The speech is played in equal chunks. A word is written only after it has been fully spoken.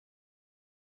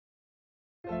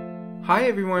Hi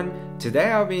everyone,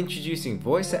 today I'll be introducing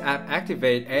voice app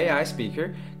activate AI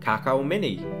speaker Kakao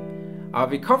Mini. I'll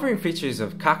be covering features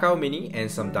of Kakao Mini and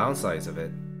some downsides of it.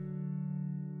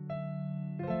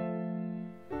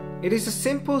 It is a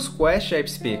simple square-shaped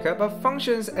speaker but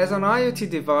functions as an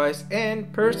IoT device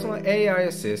and personal AI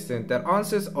assistant that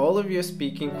answers all of your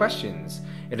speaking questions.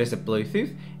 It is a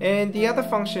Bluetooth and the other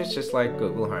functions just like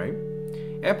Google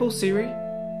Home, Apple Siri,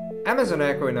 Amazon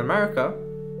Echo in America,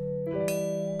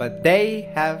 but they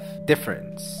have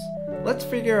difference. Let's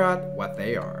figure out what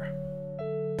they are.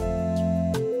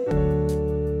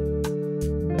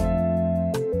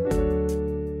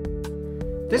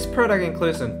 This product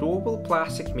includes an adorable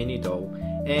plastic mini doll,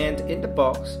 and in the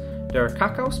box there are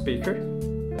Kakao speaker,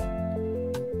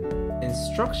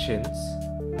 instructions,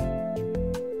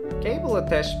 cable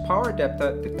attached power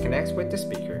adapter that connects with the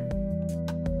speaker.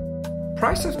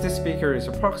 Price of this speaker is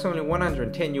approximately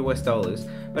 $110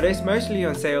 but it's mostly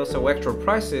on sale, so actual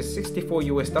price is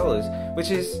 $64,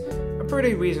 which is a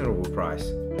pretty reasonable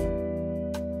price.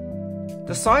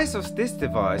 The size of this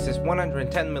device is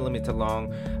 110mm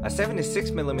long, a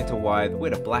 76mm wide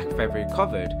with a black fabric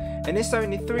covered, and it's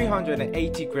only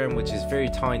 380 grams, which is very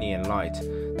tiny and light.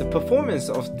 The performance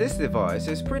of this device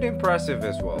is pretty impressive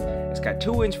as well. It's got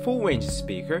 2-inch full-range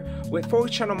speaker with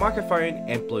 4-channel microphone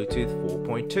and Bluetooth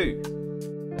 4.2.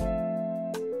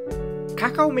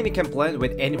 Kakao Mini can blend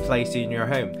with any place in your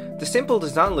home. The simple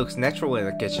design looks natural in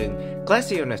the kitchen,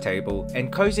 classy on the table,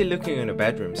 and cozy looking in the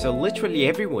bedroom, so literally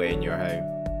everywhere in your home.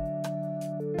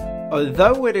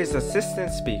 Although it is an assistant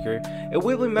speaker, it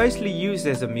will be mostly used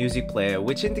as a music player,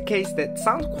 which indicates that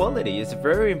sound quality is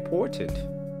very important.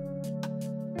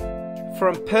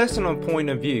 From a personal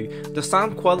point of view, the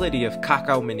sound quality of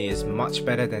Kakao Mini is much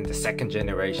better than the second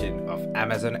generation of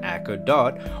Amazon Echo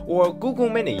Dot or Google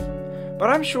Mini. But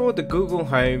I'm sure the Google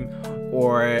Home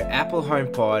or Apple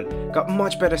HomePod got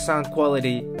much better sound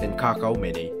quality than Kakao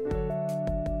Mini.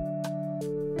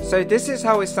 So this is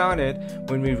how it sounded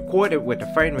when we recorded with the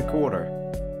phone recorder.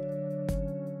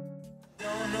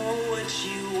 Don't know what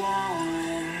you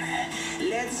want.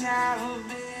 Let's have a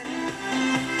bit.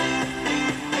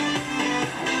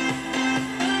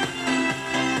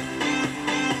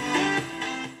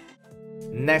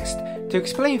 Next, to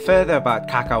explain further about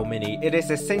Kakao Mini, it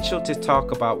is essential to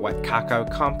talk about what Kakao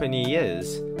Company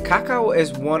is. Kakao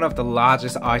is one of the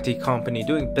largest IT company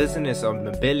doing business on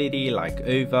mobility like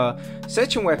Uber,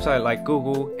 searching website like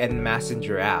Google, and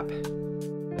Messenger app.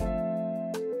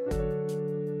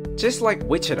 Just like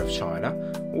WeChat of China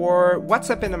or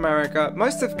WhatsApp in America,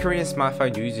 most of Korean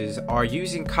smartphone users are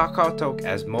using KakaoTalk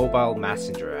as mobile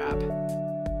messenger app.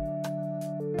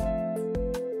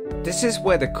 This is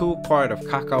where the cool part of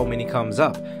Kakao Mini comes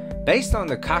up. Based on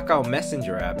the Kakao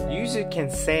Messenger app, users can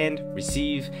send,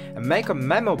 receive, and make a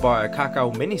memo by a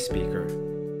Kakao Mini speaker.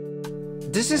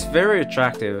 This is very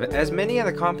attractive as many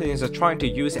other companies are trying to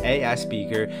use AI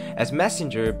speaker as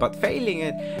messenger but failing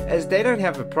it as they don't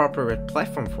have a proper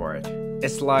platform for it.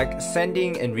 It's like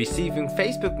sending and receiving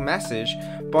Facebook message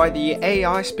by the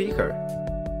AI speaker.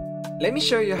 Let me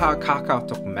show you how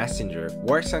KakaoTalk Messenger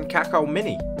works on Kakao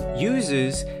Mini.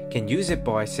 Users can use it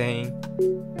by saying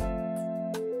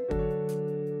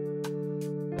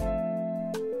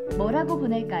뭐라고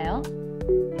보낼까요?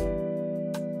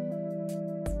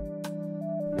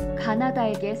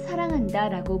 가나다에게 사랑한다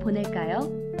라고 보낼까요?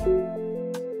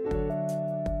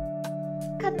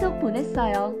 카톡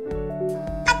보냈어요.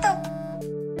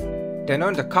 Then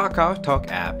on the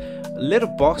KakaoTalk app, a little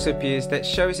box appears that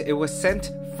shows it was sent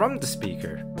from the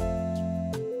speaker.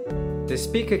 The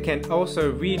speaker can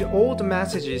also read all the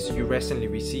messages you recently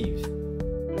received.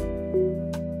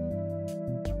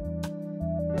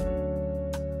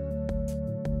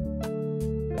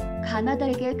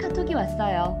 가나다에게 카톡이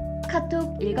왔어요.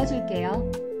 카톡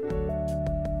읽어줄게요.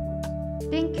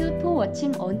 Thank you for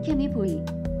watching 언캐니보이.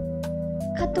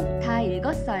 카톡 다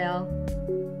읽었어요.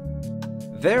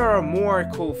 There are more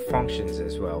cool functions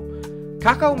as well.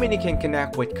 Kakao Mini can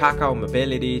connect with Kakao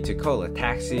Mobility to call a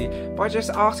taxi by just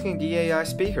asking the AI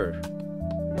speaker.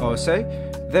 Also,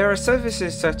 there are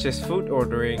services such as food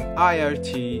ordering,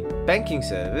 IoT, banking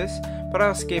service, but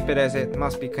I'll skip it as it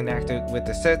must be connected with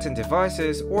the certain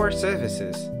devices or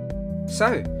services.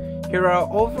 So, here are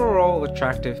overall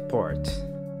attractive parts.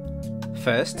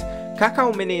 First,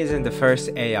 Kakao Mini isn't the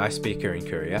first AI speaker in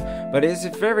Korea, but it is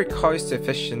very cost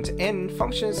efficient and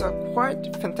functions are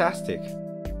quite fantastic.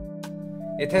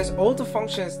 It has all the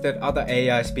functions that other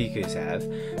AI speakers have,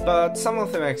 but some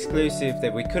of them are exclusive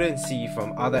that we couldn't see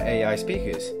from other AI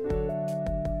speakers.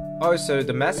 Also,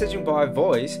 the messaging by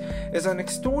voice is an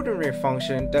extraordinary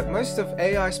function that most of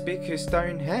AI speakers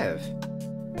don't have.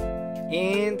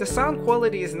 and the sound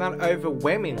quality is not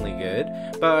overwhelmingly good,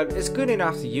 but it's good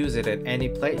enough to use it at any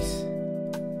place.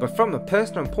 But from a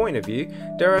personal point of view,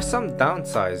 there are some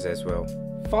downsides as well.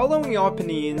 Following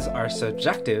opinions are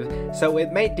subjective, so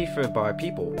it may differ by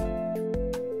people.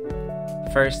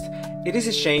 First, it is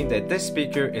a shame that this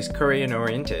speaker is Korean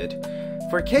oriented.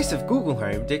 For a case of Google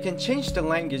Home, they can change the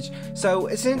language so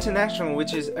it's international,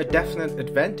 which is a definite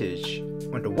advantage.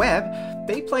 On the web,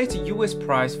 they place a US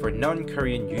price for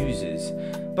non-Korean users,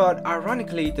 but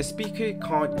ironically, the speaker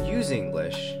can't use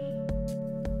English.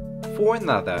 For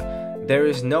another, there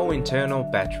is no internal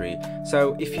battery,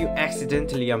 so if you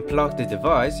accidentally unplug the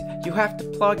device, you have to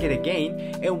plug it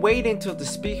again and wait until the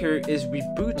speaker is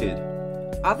rebooted.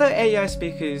 Other AI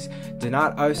speakers do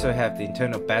not also have the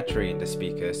internal battery in the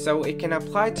speaker, so it can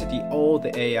apply to the old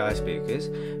AI speakers,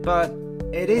 but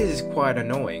it is quite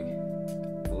annoying.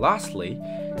 Lastly,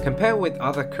 compared with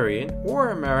other Korean or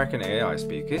American AI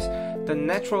speakers, the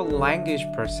natural language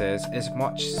process is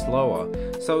much slower,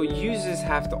 so users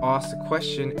have to ask the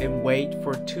question and wait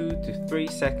for 2 to 3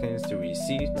 seconds to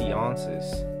receive the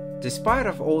answers. Despite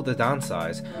of all the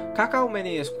downsides, Kakao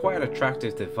Mini is quite an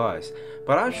attractive device,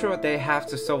 but I'm sure they have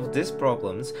to solve these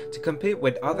problems to compete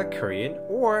with other Korean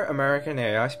or American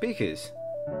AI speakers.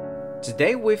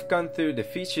 Today we've gone through the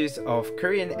features of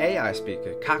Korean AI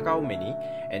speaker Kakao Mini,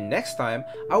 and next time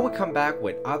I will come back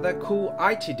with other cool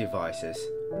IT devices.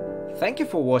 Thank you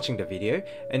for watching the video,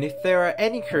 and if there are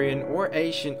any Korean or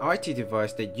Asian IT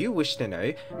device that you wish to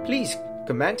know, please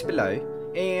comment below,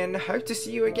 and hope to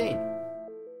see you again.